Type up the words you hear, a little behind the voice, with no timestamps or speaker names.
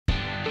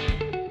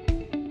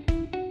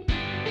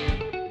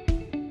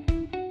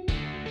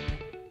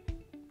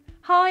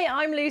Hi,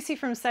 I'm Lucy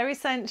from Sew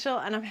Essential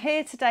and I'm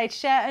here today to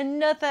share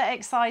another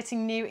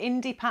exciting new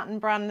indie pattern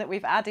brand that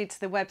we've added to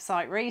the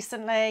website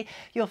recently.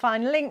 You'll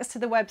find links to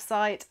the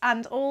website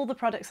and all the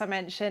products I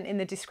mention in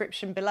the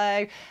description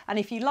below. And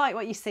if you like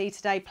what you see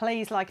today,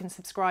 please like and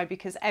subscribe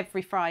because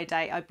every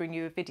Friday I bring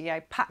you a video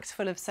packed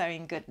full of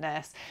sewing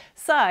goodness.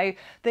 So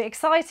the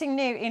exciting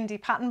new indie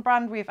pattern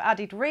brand we've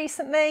added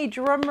recently,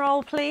 drum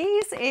roll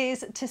please,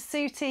 is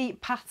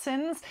Tessuti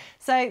Patterns.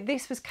 So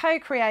this was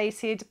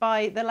co-created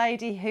by the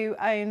lady who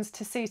owns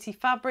Tessuti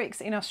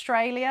Fabrics in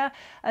Australia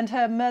and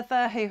her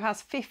mother, who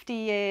has 50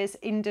 years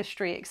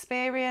industry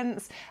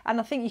experience. And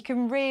I think you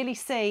can really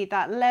see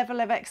that level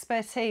of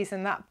expertise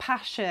and that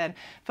passion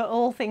for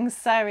all things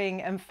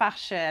sewing and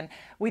fashion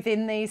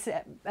within these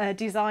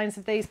designs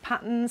of these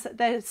patterns.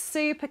 They're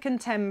super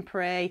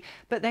contemporary,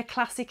 but they're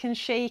classic and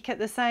chic at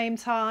the same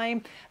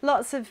time.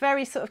 Lots of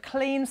very sort of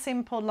clean,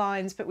 simple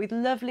lines, but with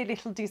lovely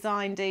little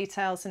design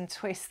details and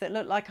twists that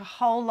look like a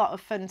whole lot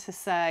of fun to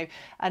sew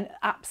and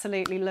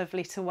absolutely lovely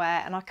to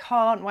wear, and I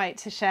can't wait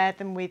to share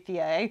them with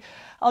you.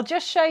 I'll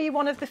just show you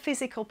one of the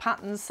physical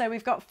patterns. So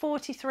we've got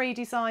 43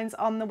 designs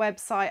on the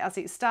website as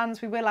it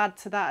stands. We will add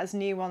to that as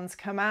new ones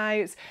come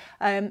out,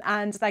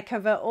 and they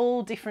cover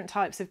all different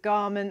types of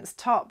garments: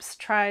 tops,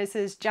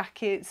 trousers,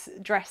 jackets,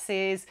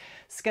 dresses,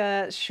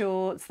 skirts,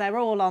 shorts. They're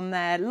all on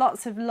there.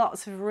 Lots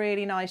of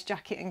really nice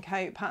jacket and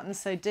coat patterns,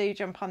 so do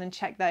jump on and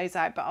check those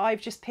out. But I've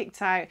just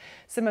picked out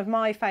some of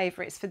my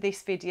favourites for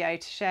this video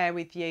to share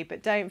with you,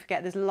 but don't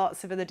forget there's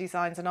lots of other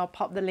designs and I'll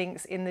pop the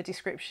links in the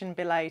description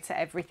below to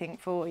everything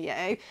for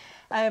you.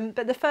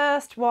 But the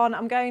first one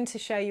I'm going to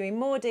show you in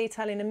more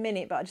detail in a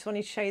minute, but I just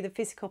wanted to show you the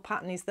physical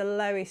pattern, is the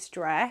Lois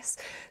dress.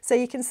 So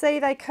you can see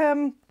they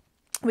come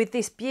with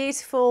this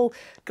beautiful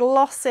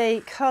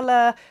glossy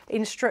colour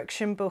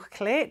instruction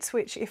booklet,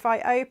 which if I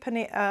open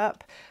it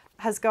up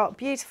has got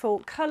beautiful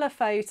colour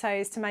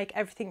photos to make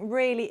everything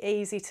really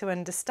easy to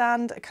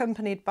understand,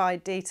 accompanied by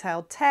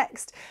detailed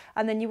text.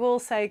 And then you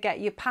also get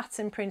your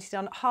pattern printed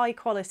on high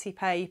quality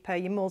paper,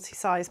 your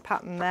multi-size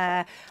pattern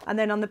there. And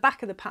then on the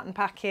back of the pattern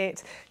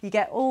packet, you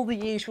get all the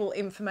usual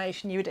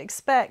information you would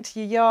expect,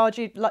 your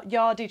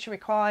yardage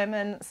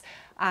requirements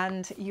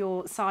and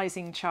your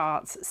sizing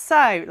charts.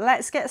 So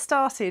let's get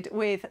started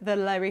with the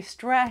Lois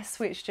dress,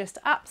 which just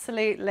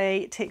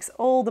absolutely ticks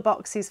all the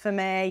boxes for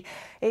me.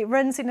 It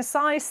runs in a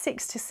size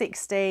 6 to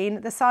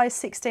 16. The size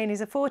 16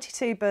 is a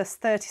 42 bust,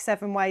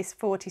 37 waist,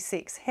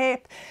 46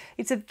 hip.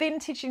 It's a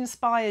vintage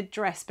inspired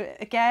dress, but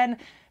again,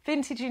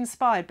 vintage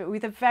inspired, but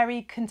with a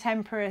very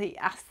contemporary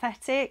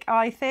aesthetic,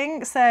 I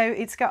think. So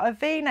it's got a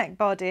V-neck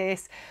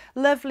bodice,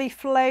 lovely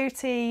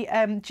floaty,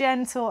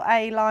 gentle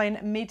A-line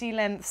midi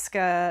length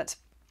skirt,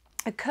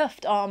 a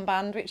cuffed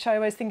armband, which I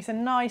always think is a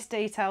nice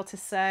detail to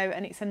sew,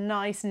 and it's a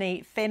nice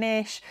neat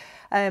finish.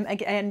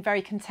 Again,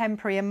 very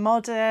contemporary and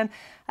modern.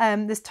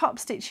 There's top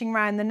stitching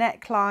around the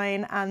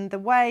neckline and the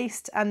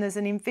waist, and there's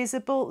an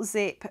invisible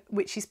zip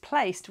which is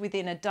placed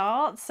within a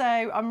dart. So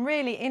I'm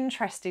really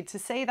interested to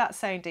see that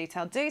sewn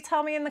detail. Do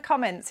tell me in the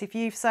comments if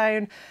you've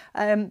sewn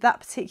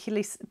that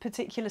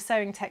particular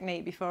sewing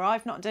technique before.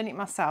 I've not done it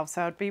myself,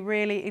 so I'd be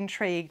really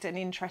intrigued and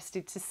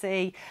interested to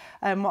see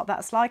what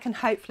that's like, and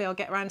hopefully I'll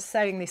get around to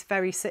sewing this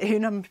very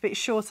soon. I'm a bit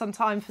short on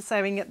time for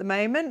sewing at the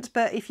moment,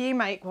 but if you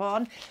make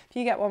one, if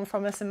you get one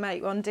from us and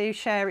make one, do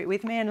share it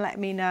with me and let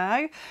me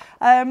know.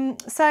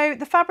 So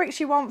the fabrics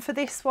you want for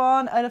this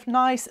one are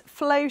nice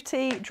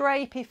floaty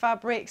drapey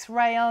fabrics,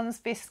 rayons,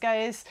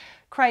 viscose,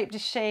 crepe de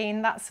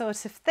chine, that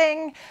sort of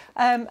thing.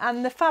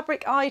 And the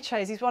fabric I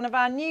chose is one of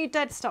our new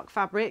dead stock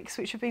fabrics,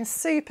 which have been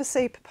super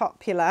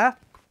popular.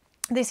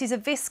 This is a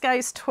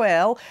viscose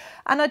twill,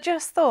 and I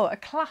just thought a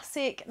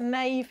classic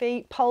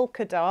navy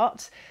polka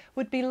dot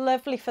would be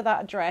lovely for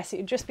that dress. It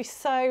would just be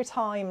so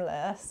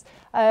timeless.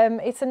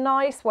 It's a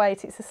nice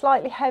weight. It's a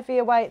slightly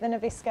heavier weight than a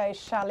viscose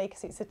challis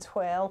because it's a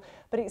twill,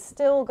 but it's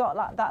still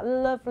got that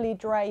lovely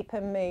drape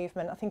and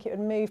movement. I think it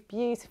would move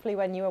beautifully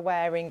when you were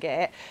wearing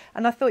it.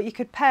 And I thought you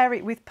could pair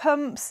it with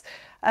pumps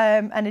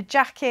and a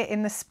jacket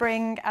in the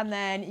spring, and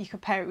then you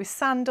could pair it with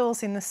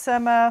sandals in the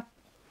summer.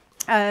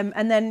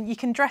 And then you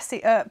can dress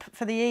it up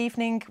for the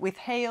evening with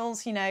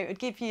heels. You know, it would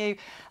give you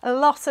a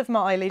lot of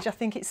mileage. I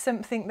think it's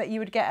something that you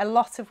would get a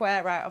lot of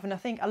wear out of, and I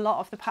think a lot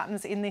of the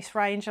patterns in this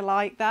range are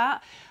like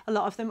that. A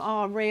lot of them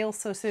are real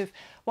sort of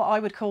what I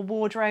would call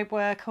wardrobe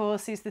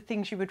workhorses, the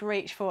things you would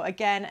reach for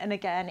again and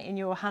again in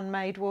your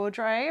handmade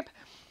wardrobe.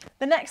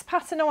 The next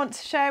pattern I want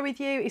to share with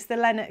you is the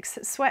Lennox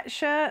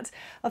sweatshirt.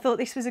 I thought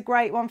this was a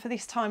great one for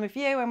this time of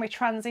year when we're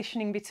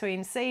transitioning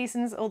between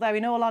seasons, although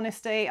in all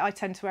honesty I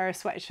tend to wear a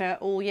sweatshirt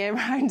all year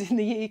round in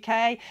the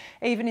UK,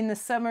 even in the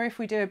summer if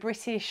we do a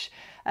British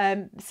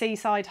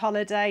seaside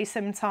holiday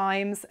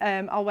sometimes.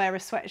 I'll wear a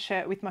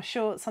sweatshirt with my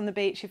shorts on the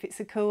beach if it's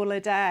a cooler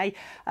day.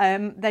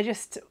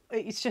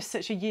 It's just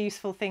such a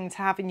useful thing to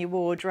have in your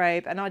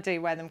wardrobe, and I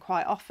do wear them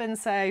quite often,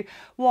 so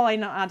why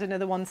not add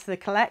another one to the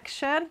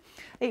collection?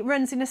 It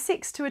runs in a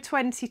 6 to a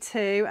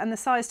 22, and the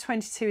size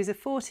 22 is a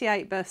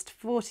 48 bust,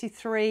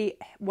 43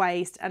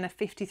 waist and a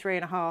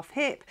 53.5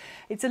 hip.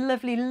 It's a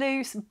lovely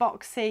loose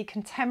boxy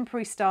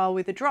contemporary style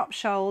with a drop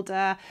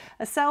shoulder,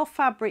 a self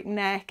fabric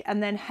neck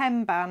and then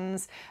hem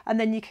bands, and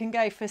then you can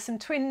go for some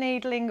twin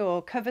needling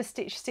or cover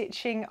stitch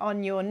stitching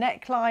on your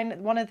neckline.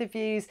 One of the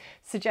views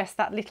suggests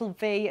that little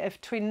V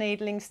of twin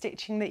needling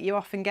stitching that you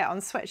often get on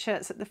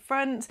sweatshirts at the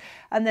front,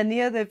 and then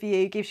the other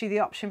view gives you the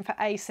option for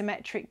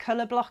asymmetric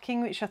colour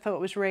blocking, which I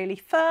thought was really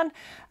fun.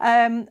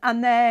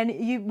 And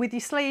then with your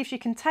sleeves you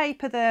can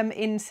taper them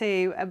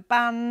into a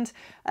band,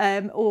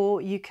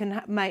 or you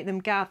can make them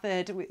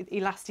gathered,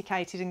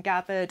 elasticated and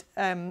gathered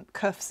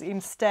cuffs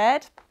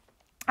instead.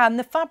 And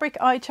the fabric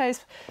I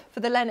chose for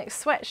the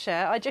Lennox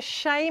sweatshirt, I just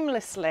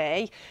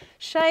shamelessly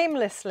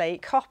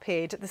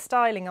copied the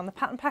styling on the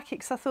pattern packet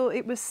because I thought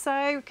it was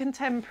so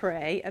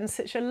contemporary and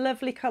such a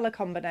lovely colour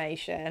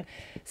combination.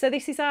 So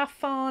this is our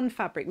fawn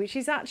fabric, which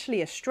is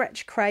actually a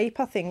stretch crepe,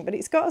 I think, but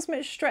it's got as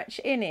much stretch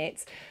in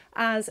it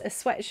as a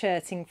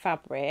sweatshirting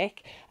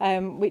fabric,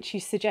 which you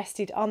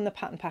suggested on the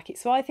pattern packet.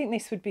 So I think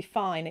this would be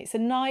fine. It's a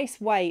nice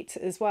weight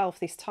as well for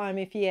this time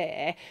of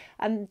year,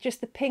 and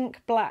just the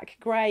pink, black,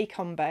 grey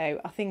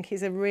combo I think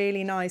is a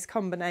really nice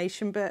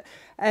combination. But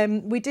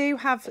we do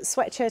have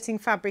sweatshirting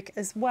fabric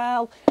as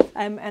well,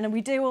 and we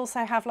do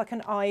also have like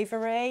an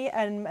ivory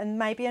and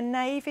maybe a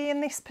navy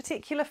in this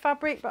particular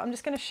fabric, but I'm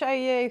just going to show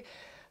you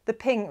the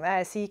pink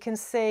there so you can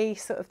see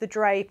sort of the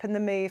drape and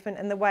the movement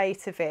and the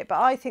weight of it. But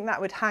I think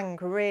that would hang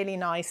really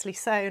nicely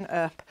sewn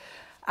up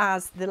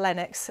as the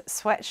Lennox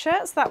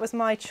sweatshirt. So that was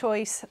my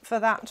choice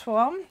for that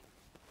one.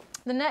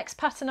 The next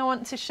pattern I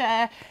want to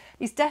share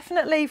is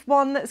definitely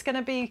one that's going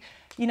to be,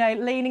 you know,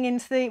 leaning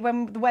into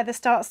when the weather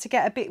starts to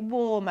get a bit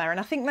warmer, and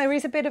I think there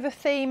is a bit of a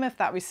theme of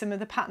that with some of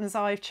the patterns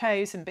I've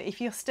chosen. But if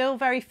you're still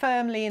very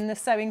firmly in the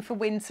sewing for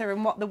winter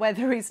and what the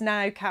weather is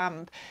now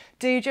camp,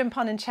 do jump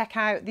on and check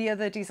out the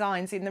other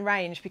designs in the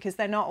range, because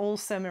they're not all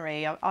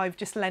summery. I've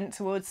just leant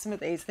towards some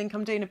of these. I think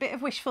I'm doing a bit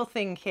of wishful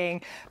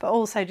thinking, but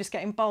also just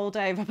getting bowled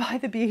over by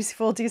the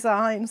beautiful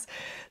designs.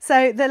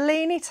 So the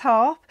Leanie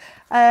top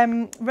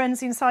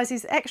runs in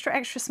sizes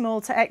extra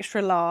small to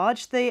extra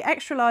large. The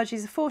extra large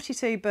is a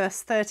 42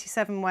 bust,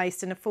 37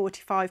 waist and a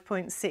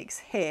 45.6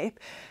 hip.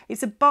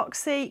 It's a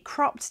boxy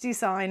cropped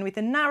design with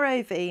a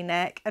narrow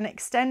V-neck, an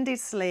extended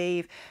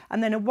sleeve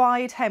and then a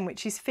wide hem,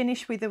 which is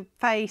finished with a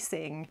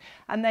facing.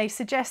 And they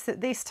suggest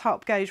that this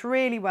top goes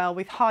really well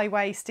with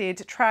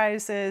high-waisted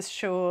trousers,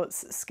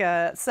 shorts,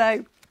 skirts.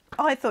 So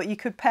I thought you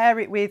could pair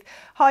it with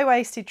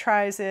high-waisted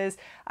trousers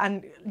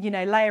and, you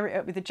know, layer it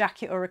up with a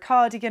jacket or a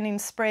cardigan in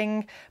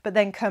spring, but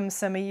then come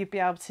summer you'd be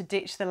able to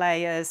ditch the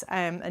layers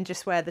and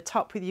just wear the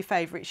top with your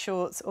favourite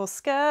shorts or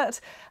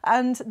skirt.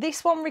 And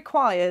this one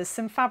requires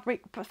some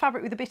fabric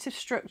with a bit of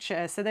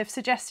structure, so they've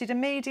suggested a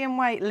medium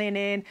weight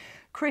linen,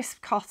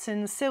 crisp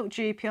cottons, silk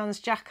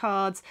dupions,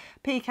 jacquards,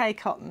 piqué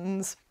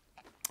cottons,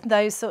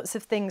 those sorts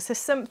of things. So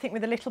something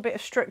with a little bit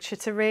of structure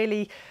to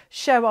really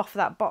show off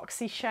that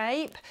boxy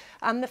shape.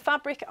 And the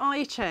fabric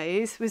I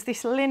chose was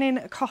this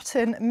linen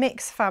cotton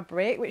mix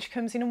fabric, which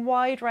comes in a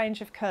wide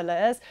range of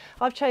colours.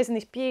 I've chosen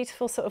this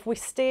beautiful sort of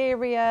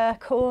wisteria,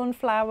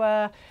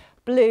 cornflower,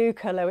 blue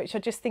colour, which I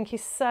just think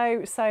is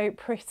so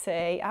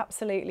pretty,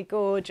 absolutely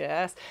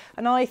gorgeous.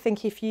 And I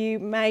think if you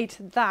made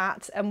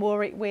that and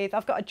wore it with,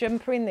 I've got a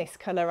jumper in this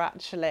colour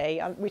actually,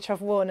 which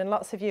I've worn and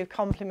lots of you have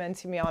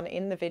complimented me on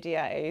in the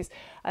videos,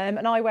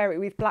 and I wear it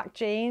with black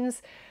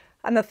jeans.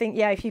 And I think,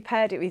 yeah, if you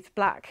paired it with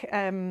black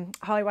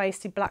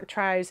high-waisted black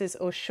trousers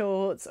or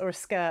shorts or a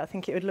skirt, I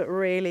think it would look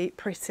really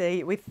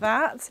pretty with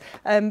that.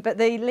 But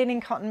the linen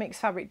cotton mix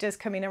fabric does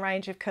come in a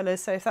range of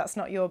colours, so if that's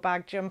not your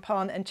bag, jump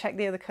on and check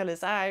the other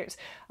colours out.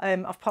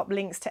 I've popped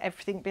links to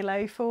everything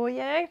below for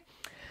you.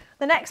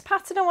 The next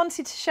pattern I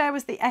wanted to share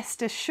was the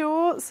Esther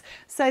shorts.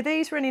 So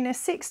these run in a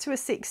 6 to a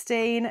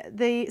 16.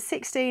 The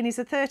 16 is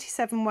a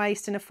 37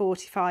 waist and a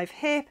 45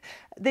 hip.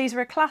 These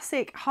are a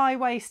classic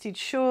high-waisted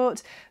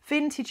short,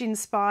 vintage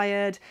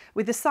inspired,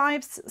 with a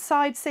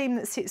side seam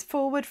that sits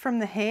forward from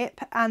the hip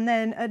and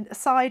then a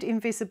side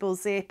invisible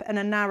zip and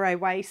a narrow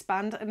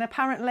waistband, and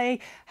apparently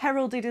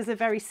heralded as a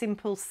very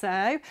simple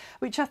sew,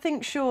 which I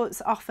think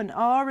shorts often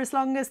are, as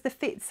long as the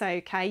fit's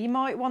okay. You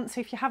might want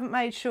to, if you haven't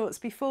made shorts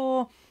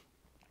before,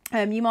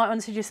 you might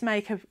want to just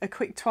make a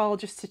quick toile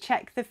just to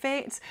check the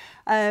fit.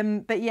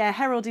 But yeah,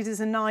 heralded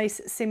as a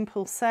nice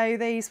simple sew,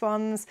 these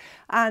ones.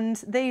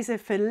 And these are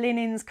for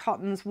linens,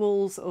 cottons,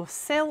 wools or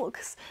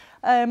silks.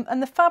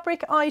 And the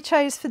fabric I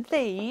chose for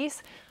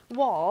these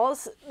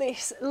was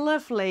this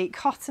lovely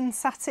cotton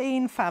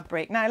sateen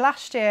fabric. Now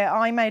last year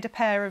I made a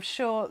pair of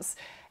shorts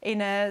in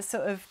a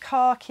sort of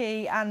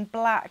khaki and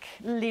black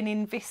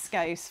linen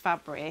viscose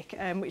fabric,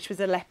 which was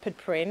a leopard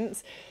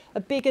print. A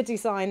bigger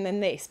design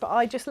than this, but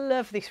I just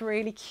love this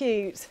really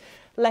cute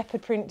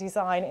leopard print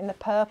design in the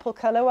purple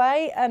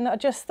colourway, and I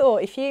just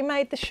thought if you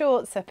made the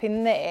shorts up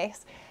in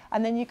this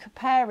and then you could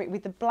pair it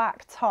with the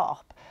black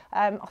top,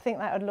 I think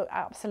that would look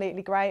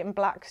absolutely great, and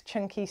black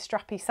chunky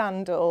strappy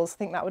sandals, I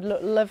think that would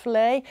look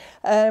lovely.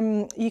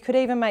 You could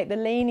even make the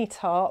leanie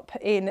top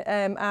in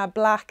our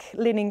black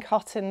linen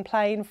cotton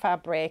plain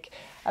fabric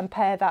and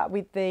pair that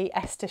with the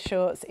Esther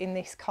shorts in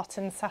this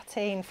cotton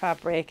sateen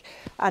fabric,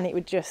 and it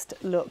would just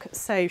look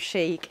so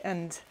chic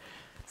and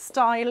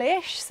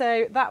stylish.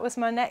 So that was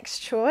my next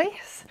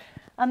choice.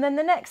 And then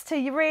the next two,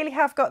 you really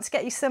have got to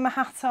get your summer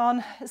head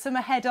on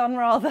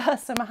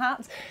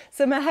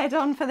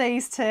for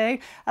these two.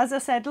 As I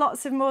said,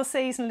 lots of more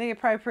seasonally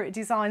appropriate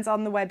designs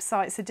on the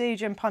website, so do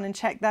jump on and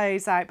check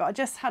those out. But I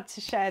just had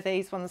to share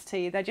these ones to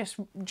you. They just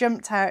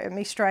jumped out at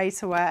me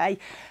straight away.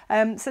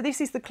 So this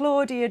is the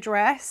Claudia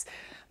dress,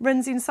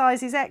 runs in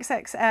sizes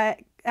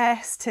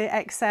XXS to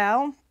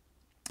XL.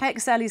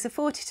 XL is a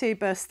 42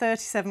 bust,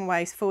 37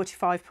 waist,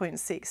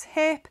 45.6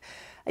 hip.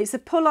 It's a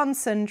pull-on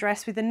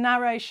sundress with a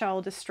narrow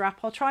shoulder strap.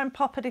 I'll try and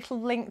pop a little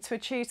link to a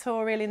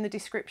tutorial in the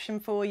description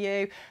for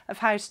you of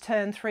how to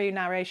turn through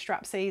narrow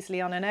straps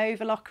easily on an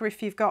overlocker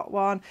if you've got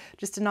one.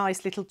 Just a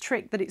nice little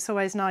trick that it's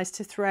always nice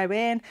to throw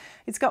in.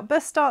 It's got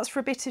bust darts for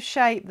a bit of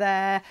shape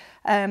there,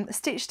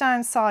 stitched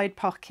down side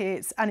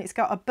pockets, and it's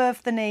got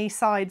above the knee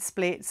side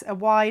splits, a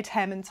wide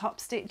hem and top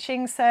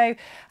stitching. So,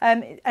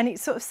 and it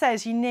sort of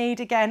says you need,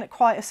 again,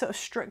 quite a sort of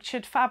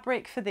structured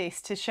fabric for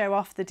this to show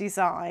off the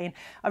design.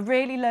 I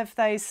really love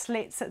those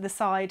slits at the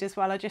side as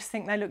well. I just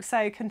think they look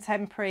so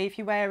contemporary. If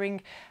you're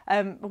wearing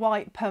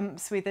white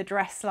pumps with a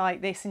dress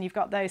like this and you've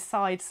got those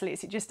side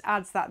slits, it just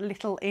adds that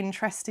little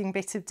interesting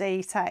bit of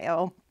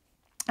detail.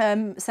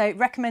 So it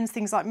recommends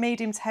things like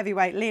medium to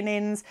heavyweight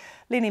linens,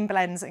 linen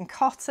blends and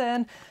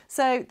cotton.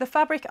 So the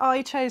fabric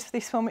I chose for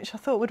this one, which I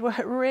thought would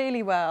work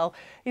really well,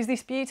 is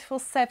this beautiful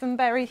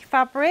Sevenberry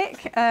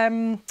fabric.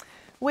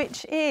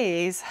 Which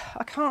is,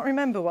 I can't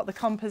remember what the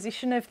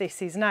composition of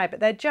this is now, but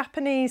they're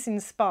Japanese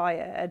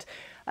inspired,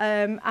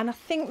 and I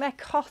think they're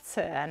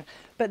cotton,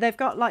 but they've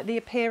got like the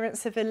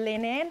appearance of a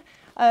linen.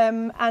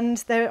 And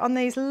they're on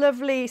these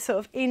lovely sort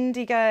of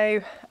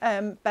indigo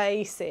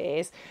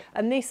bases,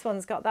 and this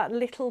one's got that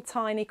little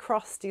tiny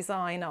cross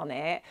design on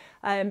it,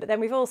 but then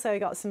we've also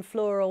got some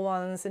floral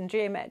ones and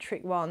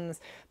geometric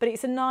ones, but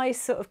it's a nice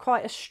sort of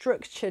quite a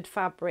structured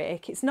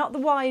fabric. It's not the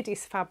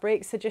widest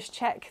fabric, so just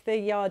check the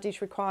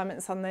yardage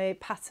requirements on the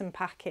pattern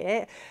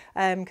packet,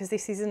 because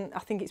this isn't, I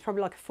think it's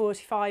probably like a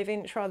 45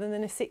 inch rather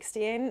than a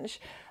 60 inch,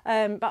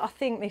 but I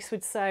think this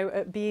would sew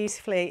up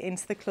beautifully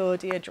into the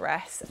Claudia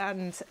dress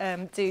and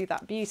do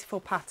that beautiful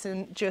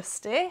pattern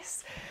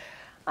justice.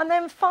 And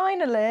then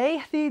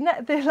finally,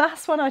 the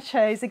last one I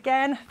chose,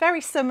 again, very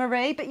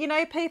summery, but you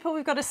know, people,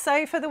 we've got to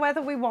sew for the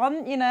weather we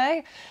want, you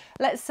know.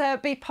 Let's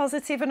be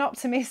positive and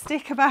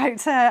optimistic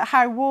about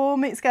how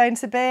warm it's going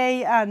to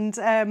be. And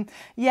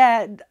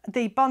yeah,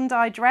 the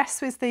Bondi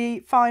dress was the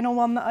final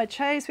one that I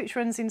chose, which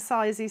runs in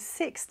sizes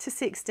 6 to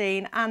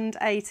 16 and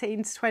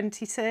 18 to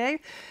 22.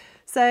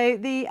 So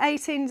the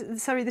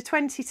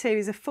 22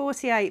 is a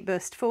 48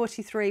 bust,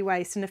 43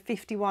 waist and a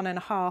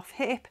 51.5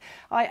 hip.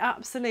 I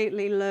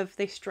absolutely love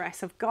this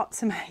dress. I've got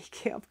to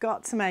make it. I've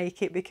got to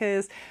make it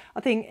because I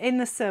think in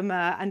the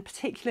summer and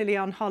particularly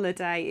on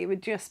holiday, it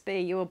would just be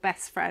your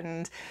best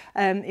friend.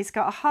 It's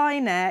got a high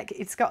neck.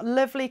 It's got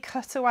lovely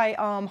cutaway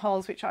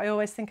armholes, which I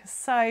always think are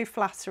so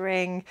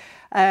flattering.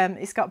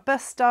 It's got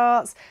bust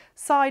darts,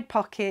 side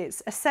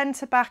pockets, a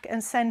centre back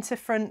and centre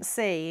front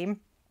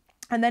seam.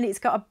 And then it's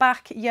got a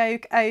back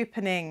yoke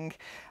opening,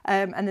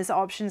 and there's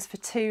options for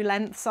 2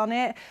 lengths on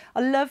it.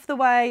 I love the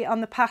way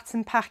on the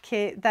pattern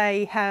packet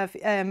they have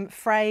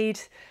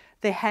frayed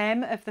the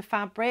hem of the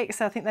fabric.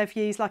 So I think they've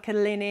used like a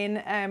linen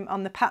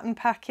on the pattern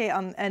packet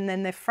and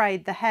then they've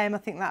frayed the hem. I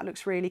think that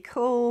looks really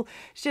cool.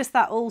 It's just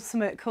that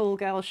ultimate cool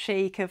girl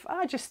chic of,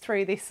 I just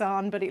threw this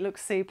on, but it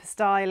looks super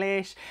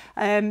stylish.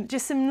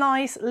 Just some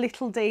nice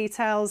little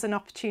details and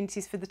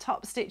opportunities for the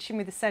top stitching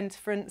with the centre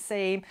front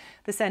seam,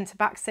 the centre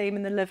back seam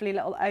and the lovely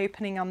little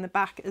opening on the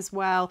back as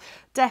well.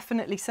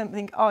 Definitely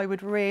something I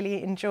would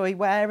really enjoy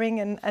wearing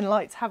and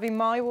like to have in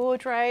my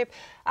wardrobe.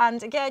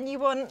 And again, you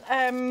want,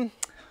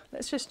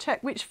 let's just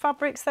check which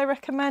fabrics they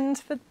recommend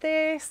for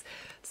this.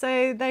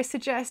 So they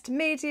suggest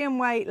medium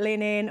weight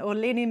linen or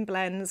linen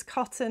blends,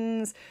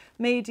 cottons,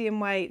 medium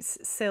weights,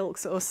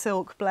 silks or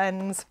silk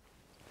blends.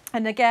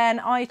 And again,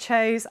 I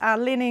chose our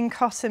linen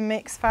cotton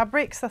mix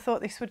fabrics. I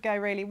thought this would go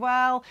really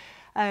well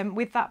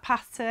with that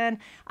pattern,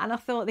 and I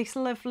thought this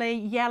lovely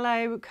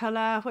yellow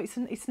colour, well,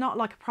 it's not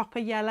like a proper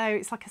yellow,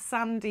 it's like a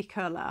sandy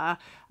colour.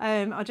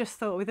 I just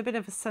thought with a bit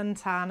of a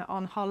suntan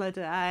on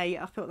holiday,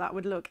 I thought that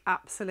would look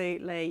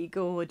absolutely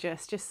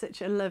gorgeous. Just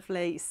such a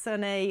lovely,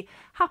 sunny,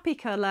 happy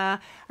colour,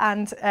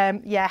 and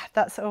yeah,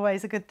 that's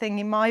always a good thing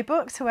in my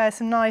book, to wear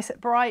some nice,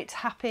 bright,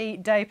 happy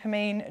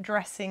dopamine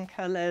dressing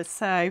colours.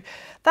 So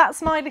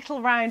that's my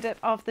little roundup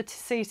of the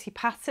Tessuti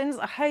patterns.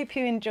 I hope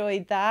you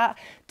enjoyed that.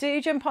 Do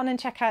jump on and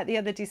check out the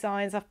other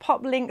designs. I've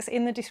popped links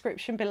in the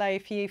description below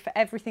for you for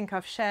everything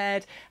I've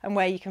shared and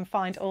where you can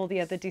find all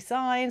the other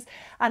designs.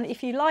 And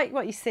if you like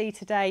what you see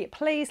today,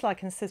 please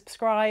like and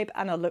subscribe,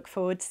 and I look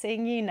forward to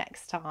seeing you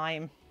next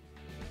time.